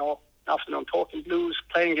him, afternoon talking blues,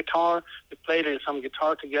 playing guitar. We played some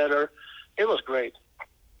guitar together. It was great.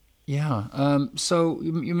 Yeah. So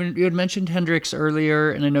you had mentioned Hendrix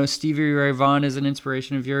earlier, and I know Stevie Ray Vaughan is an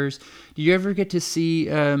inspiration of yours. Did you ever get to see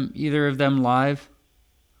either of them live?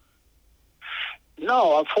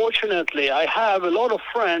 No, unfortunately. I have a lot of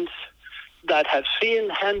friends that have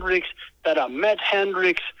seen Hendrix, that have met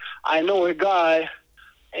Hendrix. I know a guy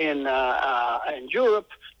in Europe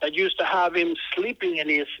that used to have him sleeping in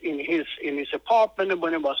his apartment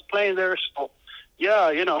when he was playing there. So,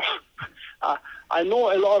 yeah, I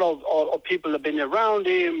know a lot of people have been around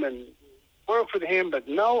him and worked with him, but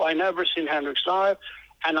no, I never seen Hendrix live.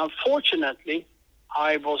 And unfortunately,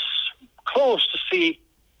 I was close to see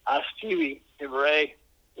Stevie Ray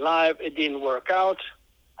Live, it didn't work out.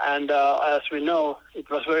 And as we know, it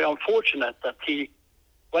was very unfortunate that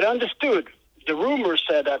what I understood, the rumor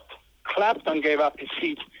said that Clapton gave up his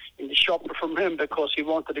seat in the chopper from him because he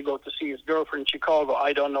wanted to go to see his girlfriend in Chicago.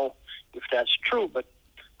 I don't know if that's true, but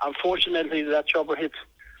unfortunately that chopper hit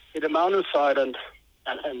the mountainside, and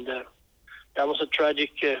that was a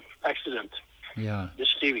tragic accident. Yeah.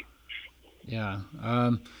 Just Stevie. Yeah.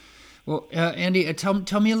 Well, Andy,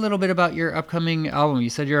 tell me a little bit about your upcoming album. You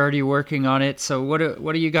said you're already working on it. So what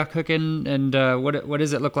do you got cooking, and what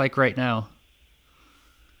does it look like right now?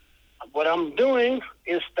 What I'm doing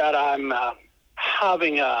is that I'm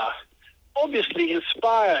having obviously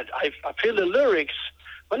inspired. I feel the lyrics.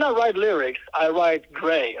 When I write lyrics, I write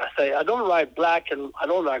gray. I don't write black and I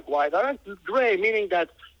don't write white. I write gray, meaning that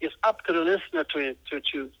it's up to the listener to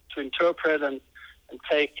interpret and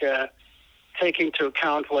take into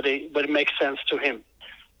account what it makes sense to him.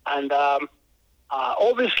 And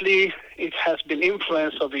obviously, it has been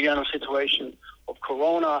influenced of the general situation of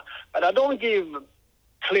Corona, but I don't give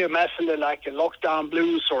clear message like a lockdown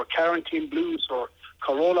blues or quarantine blues or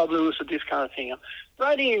Corona blues or this kind of thing. I'm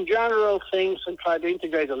writing in general things and try to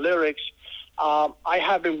integrate the lyrics. I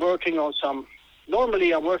have been working on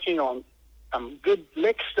normally I'm working on some good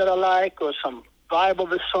licks that I like or some vibe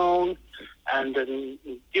of a song, and then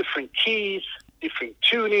different keys, different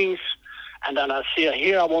tunings, and then I see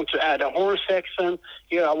here I want to add a horn section.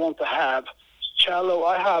 Here I want to have cello.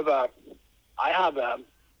 I have a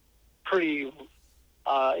pretty,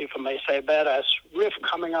 if I may say, badass riff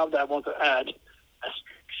coming out that I want to add a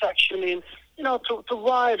section in. To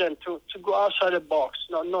ride and to go outside the box.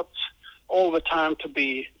 Not all the time to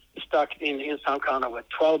be stuck in some kind of a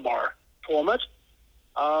 12-bar format.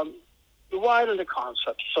 Widen the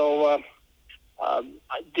concept. So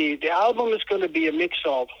the album is going to be a mix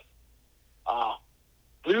of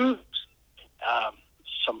blues,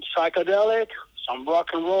 some psychedelic, some rock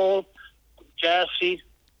and roll, jazzy,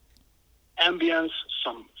 ambience,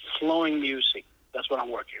 some flowing music. That's what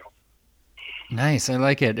I'm working on. Nice, I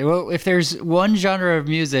like it. Well, if there's one genre of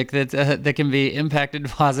music that can be impacted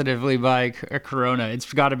positively by Corona,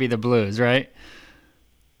 it's got to be the blues, right?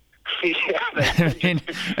 Yeah,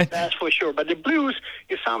 that's for sure. But the blues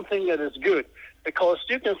is something that is good, because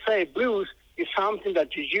you can say blues is something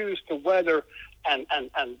that you use to weather and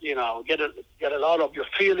get a lot of your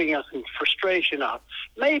feelings and frustration out.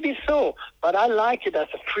 Maybe so, but I like it as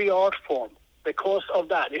a free art form because of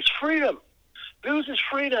that. It's freedom. Blues is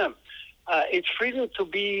freedom. It's freedom to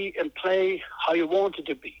be and play how you want it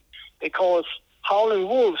to be. Because Howlin'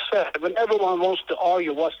 Wolf said, when everyone wants to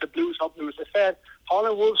argue what's the blues, how blues, they said,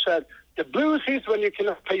 Howlin' Wolf said, the blues is when you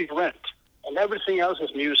cannot pay your rent, and everything else is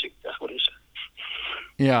music. That's what he said.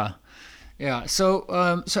 Yeah. Yeah. So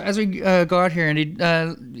as we go out here, Andy,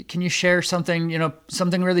 can you share something,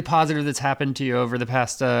 something really positive that's happened to you over the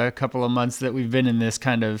past couple of months that we've been in this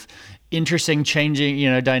kind of interesting,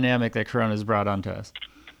 changing, dynamic that Corona's brought onto us?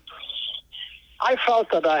 I felt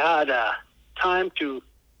that I had time to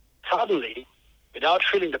suddenly, without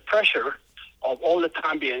feeling the pressure of all the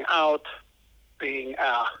time being out, being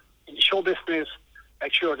in the show business,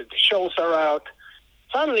 make sure that the shows are out,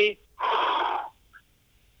 suddenly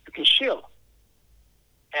you can chill.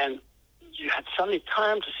 And you had suddenly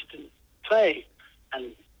time to sit and play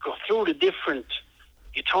and go through the different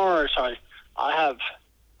guitars. I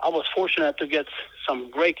was fortunate to get some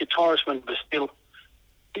great guitars when we were still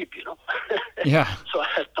cheap, Yeah. So I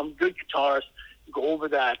had some good guitars, go over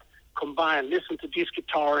that, combine, listen to this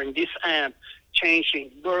guitar and this amp,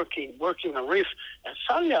 changing, working on riff, and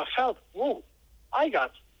suddenly I felt, whoa, I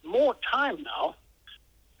got more time now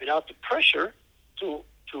without the pressure to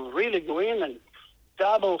really go in and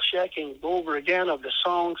double checking over again of the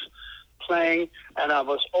songs playing. And I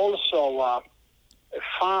was also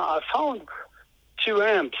I found 2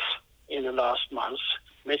 amps in the last months,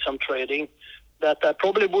 made some trading that I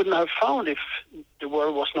probably wouldn't have found if the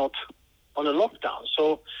world was not on a lockdown.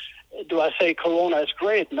 So do I say Corona is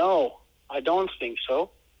great? No, I don't think so.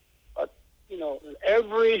 But,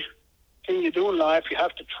 everything you do in life, you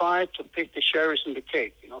have to try to pick the cherries in the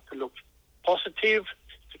cake, to look positive,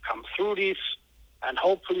 to come through this, and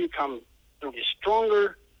hopefully come through this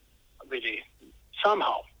stronger with it.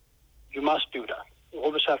 Somehow, you must do that. You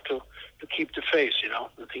always have to keep the faith,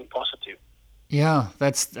 and think positive. Yeah,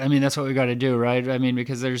 that's what we got to do, right?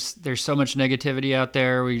 Because there's so much negativity out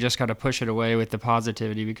there. We just got to push it away with the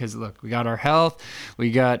positivity, because look, we got our health,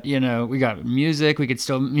 we got music, we could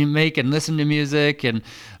still make and listen to music, and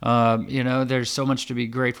there's so much to be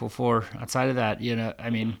grateful for outside of that,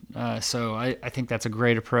 so I think that's a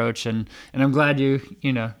great approach, and I'm glad you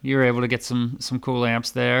were able to get some cool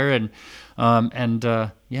amps there, and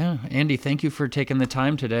Yeah, Andy, thank you for taking the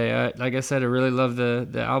time today. Like I said, I really love the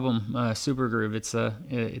album Super Groove. It's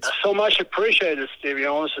so much appreciated, Stevie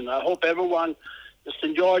Johnson. I hope everyone just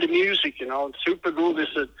enjoy the music. Super Groove is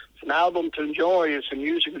an album to enjoy. It's a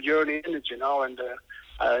musical journey in it, and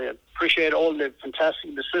I appreciate all the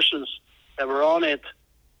fantastic musicians that were on it.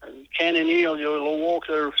 And Ken and Neil, Joe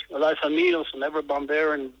Walker, Eliza Mills, and everyone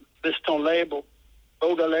there, and Bistone label,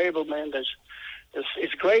 Boga label, man.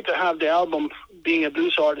 It's great to have the album being a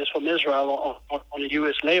blues artist from Israel on a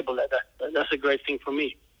U.S. label. That's a great thing for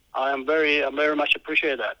me. I very much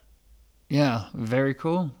appreciate that. Yeah, very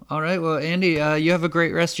cool. All right, well, Andy, you have a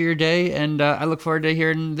great rest of your day, and I look forward to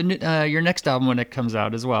hearing your next album when it comes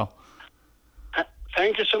out as well.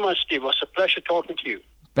 Thank you so much, Steve. It was a pleasure talking to you.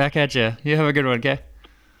 Back at you. You have a good one, okay?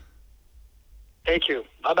 Thank you.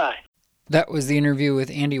 Bye-bye. That was the interview with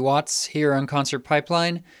Andy Watts here on Concert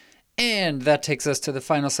Pipeline. And that takes us to the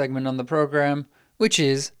final segment on the program, which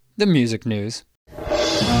is the music news.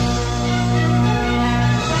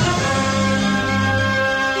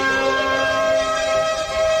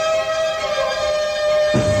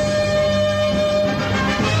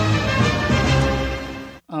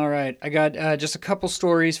 All right, I got just a couple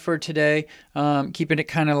stories for today, keeping it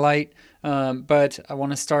kind of light. But I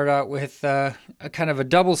want to start out with a kind of a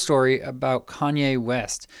double story about Kanye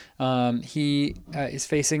West. He is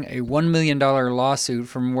facing a $1 million lawsuit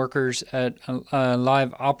from workers at a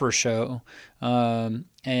live opera show,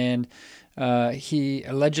 and he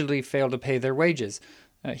allegedly failed to pay their wages.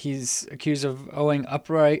 He's accused of owing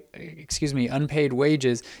unpaid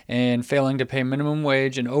wages and failing to pay minimum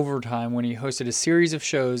wage and overtime when he hosted a series of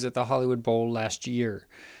shows at the Hollywood Bowl last year.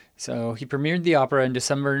 So he premiered the opera in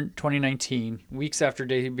December 2019, weeks after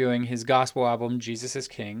debuting his gospel album, Jesus is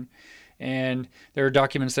King. And there are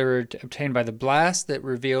documents that were obtained by The Blast that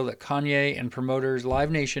reveal that Kanye and promoters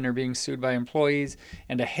Live Nation are being sued by employees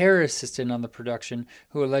and a hair assistant on the production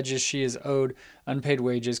who alleges she is owed unpaid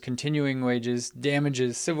wages, continuing wages,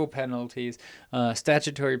 damages, civil penalties,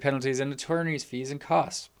 statutory penalties, and attorney's fees and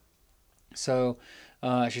costs. So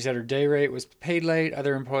she said her day rate was paid late.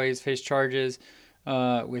 Other employees faced charges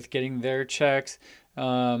with getting their checks.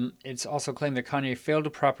 It's also claimed that Kanye failed to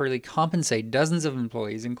properly compensate dozens of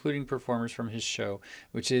employees, including performers from his show,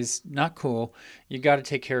 which is not cool. You got to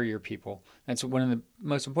take care of your people. That's one of the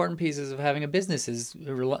most important pieces of having a business is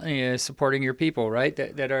supporting your people, right?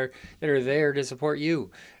 That are there to support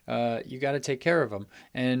you. You got to take care of them.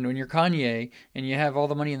 And when you're Kanye and you have all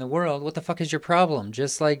the money in the world, what the fuck is your problem?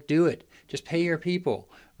 Just do it. Just pay your people,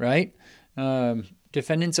 right?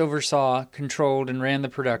 Defendants oversaw, controlled, and ran the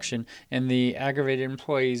production, and the aggravated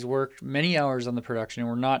employees worked many hours on the production and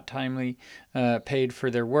were not timely paid for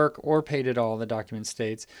their work or paid at all, the document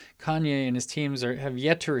states. Kanye and his teams have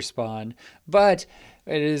yet to respond, but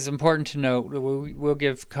it is important to note we'll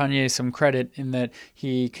give Kanye some credit in that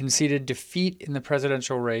he conceded defeat in the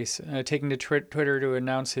presidential race, taking to Twitter to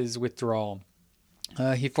announce his withdrawal.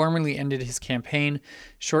 He formally ended his campaign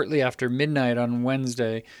shortly after midnight on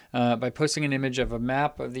Wednesday by posting an image of a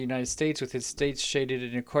map of the United States with his states shaded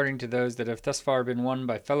in according to those that have thus far been won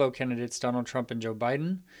by fellow candidates Donald Trump and Joe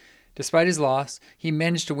Biden. Despite his loss, he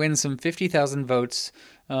managed to win some 50,000 votes,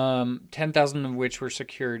 10,000 of which were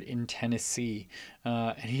secured in Tennessee.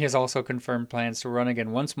 And he has also confirmed plans to run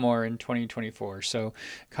again once more in 2024. So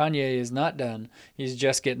Kanye is not done. He's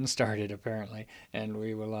just getting started, apparently. And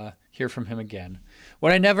we will hear from him again.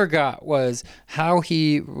 What I never got was how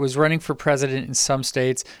he was running for president in some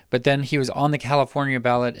states, but then he was on the California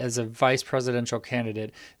ballot as a vice presidential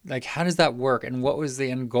candidate. How does that work? And what was the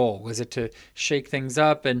end goal? Was it to shake things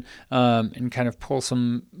up and kind of pull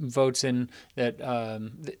some votes in that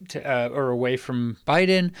or away from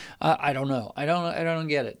Biden? I don't know. I don't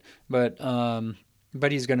get it.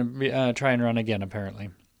 But he's going to try and run again,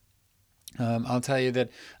 apparently. I'll tell you that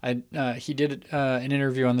he did an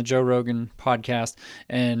interview on the Joe Rogan podcast,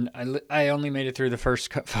 and I only made it through the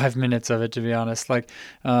first 5 minutes of it, to be honest.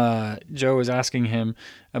 Joe was asking him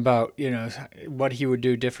about what he would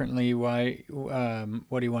do differently,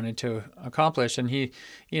 what he wanted to accomplish, and he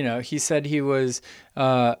said he was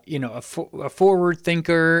a forward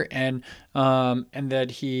thinker, and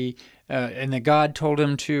that he. And that God told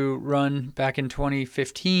him to run back in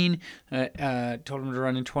 2015, told him to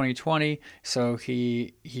run in 2020, so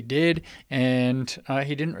he did, and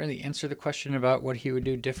he didn't really answer the question about what he would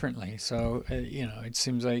do differently. So, it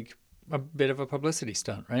seems like a bit of a publicity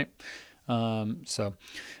stunt, right? So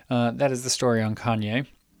that is the story on Kanye.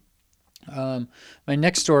 My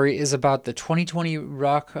next story is about the 2020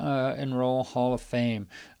 Rock and Roll Hall of Fame.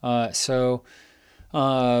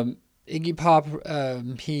 Iggy Pop,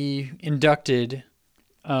 he inducted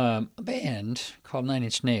a band called Nine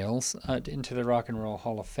Inch Nails into the Rock and Roll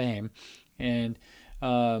Hall of Fame, and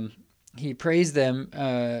he praised them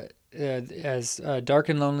as dark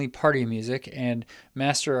and lonely party music, and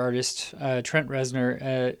master artist Trent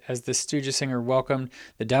Reznor as the Stooges singer welcomed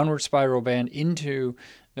the Downward Spiral band into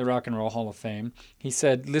the Rock and Roll Hall of Fame. He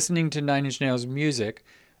said, listening to Nine Inch Nails music,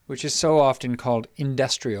 which is so often called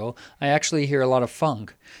industrial, I actually hear a lot of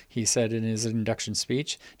funk, he said in his induction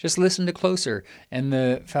speech. Just listen to Closer, and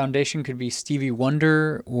the foundation could be Stevie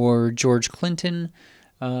Wonder or George Clinton.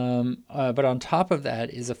 But on top of that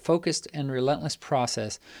is a focused and relentless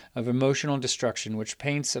process of emotional destruction, which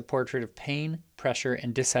paints a portrait of pain, pressure,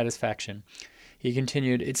 and dissatisfaction. He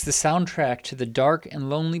continued, it's the soundtrack to the dark and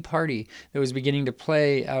lonely party that was beginning to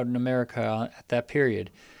play out in America at that period.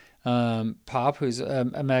 Pop, who's a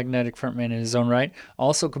magnetic frontman in his own right,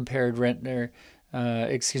 also compared Reznor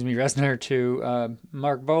to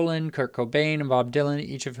Mark Bolan, Kurt Cobain, and Bob Dylan,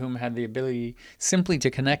 each of whom had the ability simply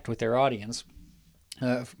to connect with their audience.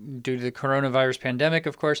 Due to the coronavirus pandemic,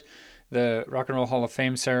 of course, the Rock and Roll Hall of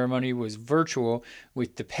Fame ceremony was virtual,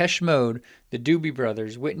 with Depeche Mode, the Doobie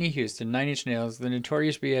Brothers, Whitney Houston, Nine Inch Nails, the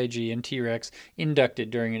Notorious B.I.G., and T-Rex inducted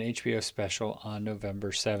during an HBO special on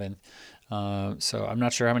November 7th. So I'm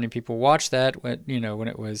not sure how many people watched that when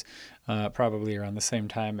it was probably around the same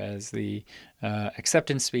time as the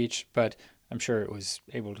acceptance speech, but I'm sure it was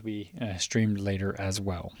able to be streamed later as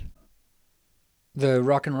well. The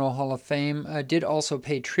Rock and Roll Hall of Fame did also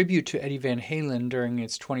pay tribute to Eddie Van Halen during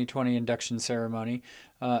its 2020 induction ceremony.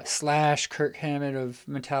 Slash, Kirk Hammett of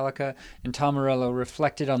Metallica, and Tom Morello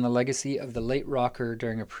reflected on the legacy of the late rocker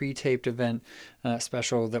during a pre-taped event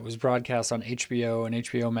special that was broadcast on HBO and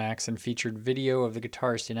HBO Max and featured video of the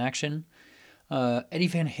guitarist in action. Eddie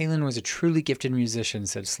Van Halen was a truly gifted musician,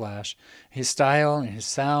 said Slash. His style and his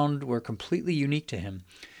sound were completely unique to him.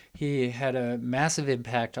 He had a massive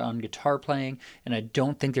impact on guitar playing, and I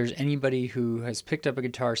don't think there's anybody who has picked up a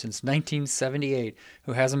guitar since 1978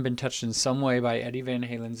 who hasn't been touched in some way by Eddie Van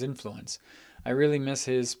Halen's influence. I really miss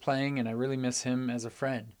his playing, and I really miss him as a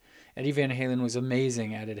friend. Eddie Van Halen was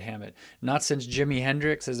amazing, added Hammett. Not since Jimi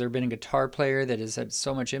Hendrix has there been a guitar player that has had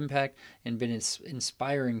so much impact and been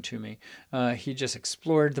inspiring to me. He just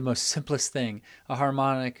explored the most simplest thing, a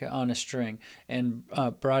harmonic on a string, and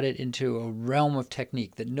brought it into a realm of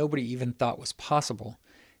technique that nobody even thought was possible.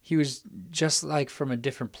 He was just like from a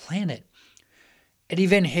different planet. Eddie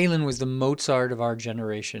Van Halen was the Mozart of our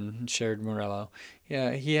generation, shared Morello.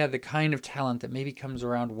 Yeah, he had the kind of talent that maybe comes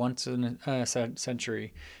around once in a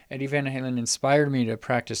century. Eddie Van Halen inspired me to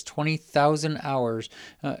practice 20,000 hours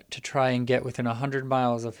to try and get within 100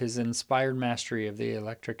 miles of his inspired mastery of the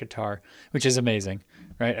electric guitar, which is amazing,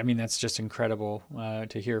 right? I mean, that's just incredible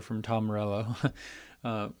to hear from Tom Morello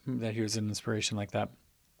that he was an inspiration like that.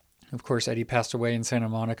 Of course, Eddie passed away in Santa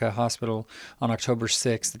Monica Hospital on October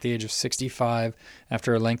 6th at the age of 65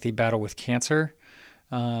 after a lengthy battle with cancer.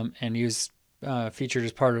 And he was featured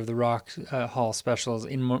as part of the Rock Hall Specials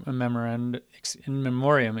in Memoriam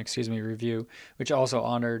review, which also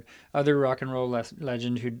honored other rock and roll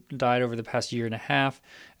legend who died over the past year and a half,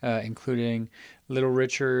 including Little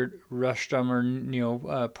Richard, Rush drummer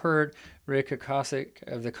Neil Peart, Rick Ocasek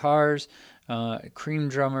of the Cars, Cream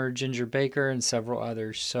drummer Ginger Baker, and several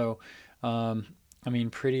others. So, I mean,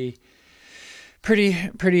 pretty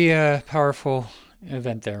powerful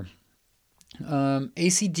event there.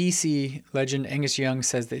 AC/DC legend Angus Young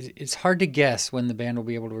says that it's hard to guess when the band will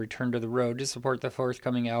be able to return to the road to support the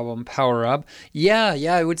forthcoming album Power Up. Yeah,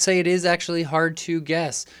 I would say it is actually hard to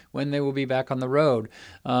guess when they will be back on the road,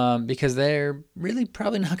 because they're really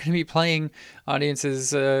probably not going to be playing audiences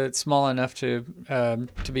small enough to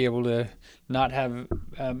be able to not have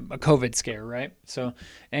a COVID scare, right? So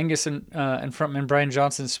Angus and frontman Brian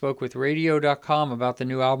Johnson spoke with Radio.com about the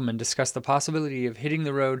new album and discussed the possibility of hitting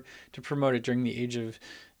the road to promote it during the age of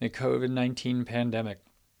the COVID-19 pandemic.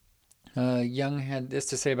 Young had this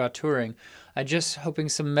to say about touring. I'm just hoping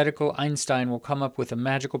some medical Einstein will come up with a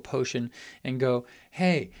magical potion and go,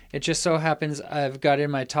 hey, it just so happens I've got it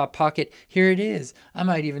in my top pocket. Here it is. I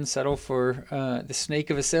might even settle for the snake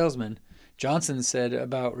of a salesman. Johnson said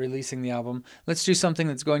about releasing the album, let's do something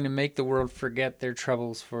that's going to make the world forget their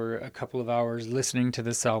troubles for a couple of hours listening to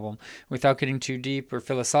this album. Without getting too deep or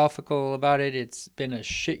philosophical about it, it's been a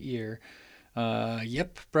shit year.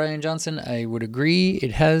 Yep, Brian Johnson, I would agree.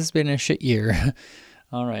 It has been a shit year.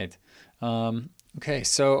 All right. Okay,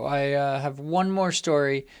 so I have one more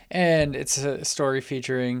story, and it's a story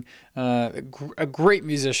featuring a great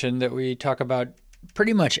musician that we talk about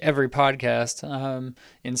pretty much every podcast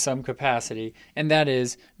in some capacity, and that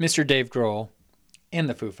is Mr. Dave Grohl. and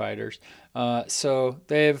the Foo Fighters. So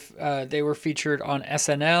they were featured on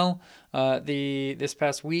SNL this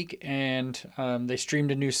past week, and they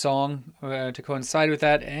streamed a new song to coincide with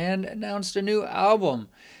that, and announced a new album.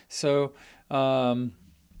 So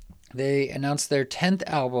they announced their 10th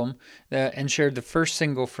album and shared the first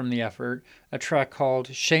single from the effort, a track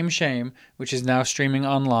called "Shame Shame," which is now streaming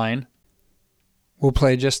online. We'll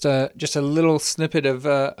play just a little snippet of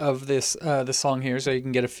the song here, so you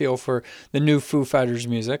can get a feel for the new Foo Fighters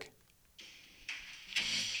music.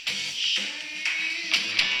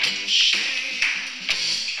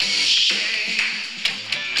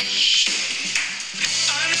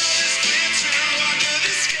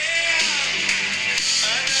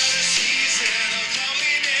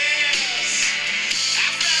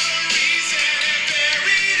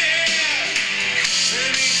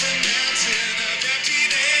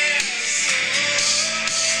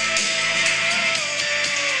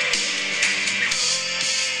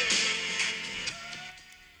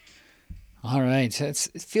 All right, it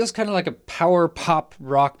feels kind of like a power pop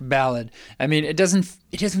rock ballad. I mean, it doesn't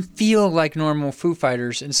feel like normal Foo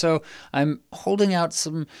Fighters, and so I'm holding out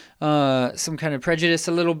some kind of prejudice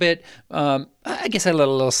a little bit. I guess I let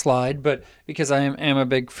a little slide, but because I am a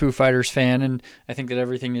big Foo Fighters fan, and I think that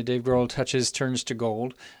everything that Dave Grohl touches turns to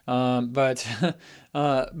gold. But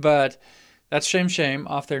that's Shame Shame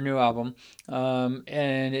off their new album,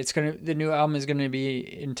 and the new album is gonna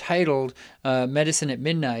be entitled "Medicine at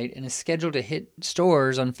Midnight" and is scheduled to hit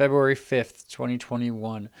stores on February 5th,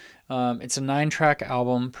 2021. It's a 9-track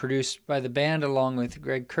album produced by the band along with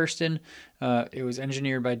Greg Kurstin. It was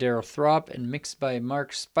engineered by Daryl Throp and mixed by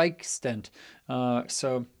Mark Spikestent.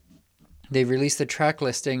 So they've released the track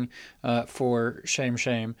listing for Shame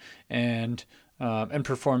Shame and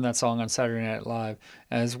performed that song on Saturday Night Live,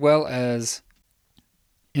 as well as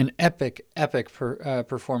an epic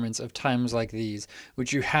performance of Times Like These,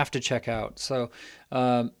 which you have to check out. So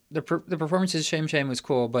the performance of Shame Shame was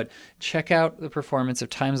cool, but check out the performance of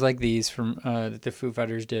Times Like These from that the Foo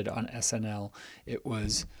Fighters did on SNL. It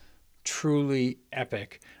was truly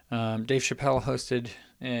epic. Dave Chappelle hosted,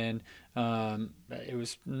 and it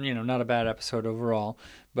was not a bad episode overall,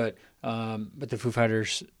 but the Foo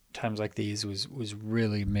Fighters Times Like These was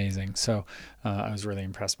really amazing. So I was really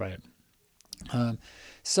impressed by it.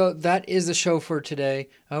 So that is the show for today.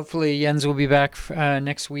 Hopefully Jens will be back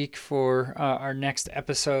next week for our next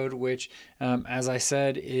episode, which, as I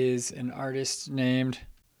said, is an artist named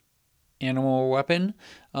Animal Weapon.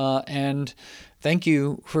 And thank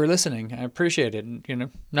you for listening. I appreciate it.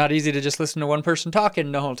 Not easy to just listen to one person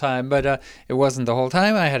talking the whole time, but it wasn't the whole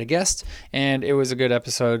time. I had a guest, and it was a good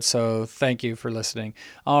episode, so thank you for listening.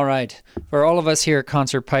 All right. For all of us here at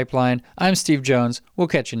Concert Pipeline, I'm Steve Jones. We'll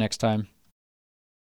catch you next time.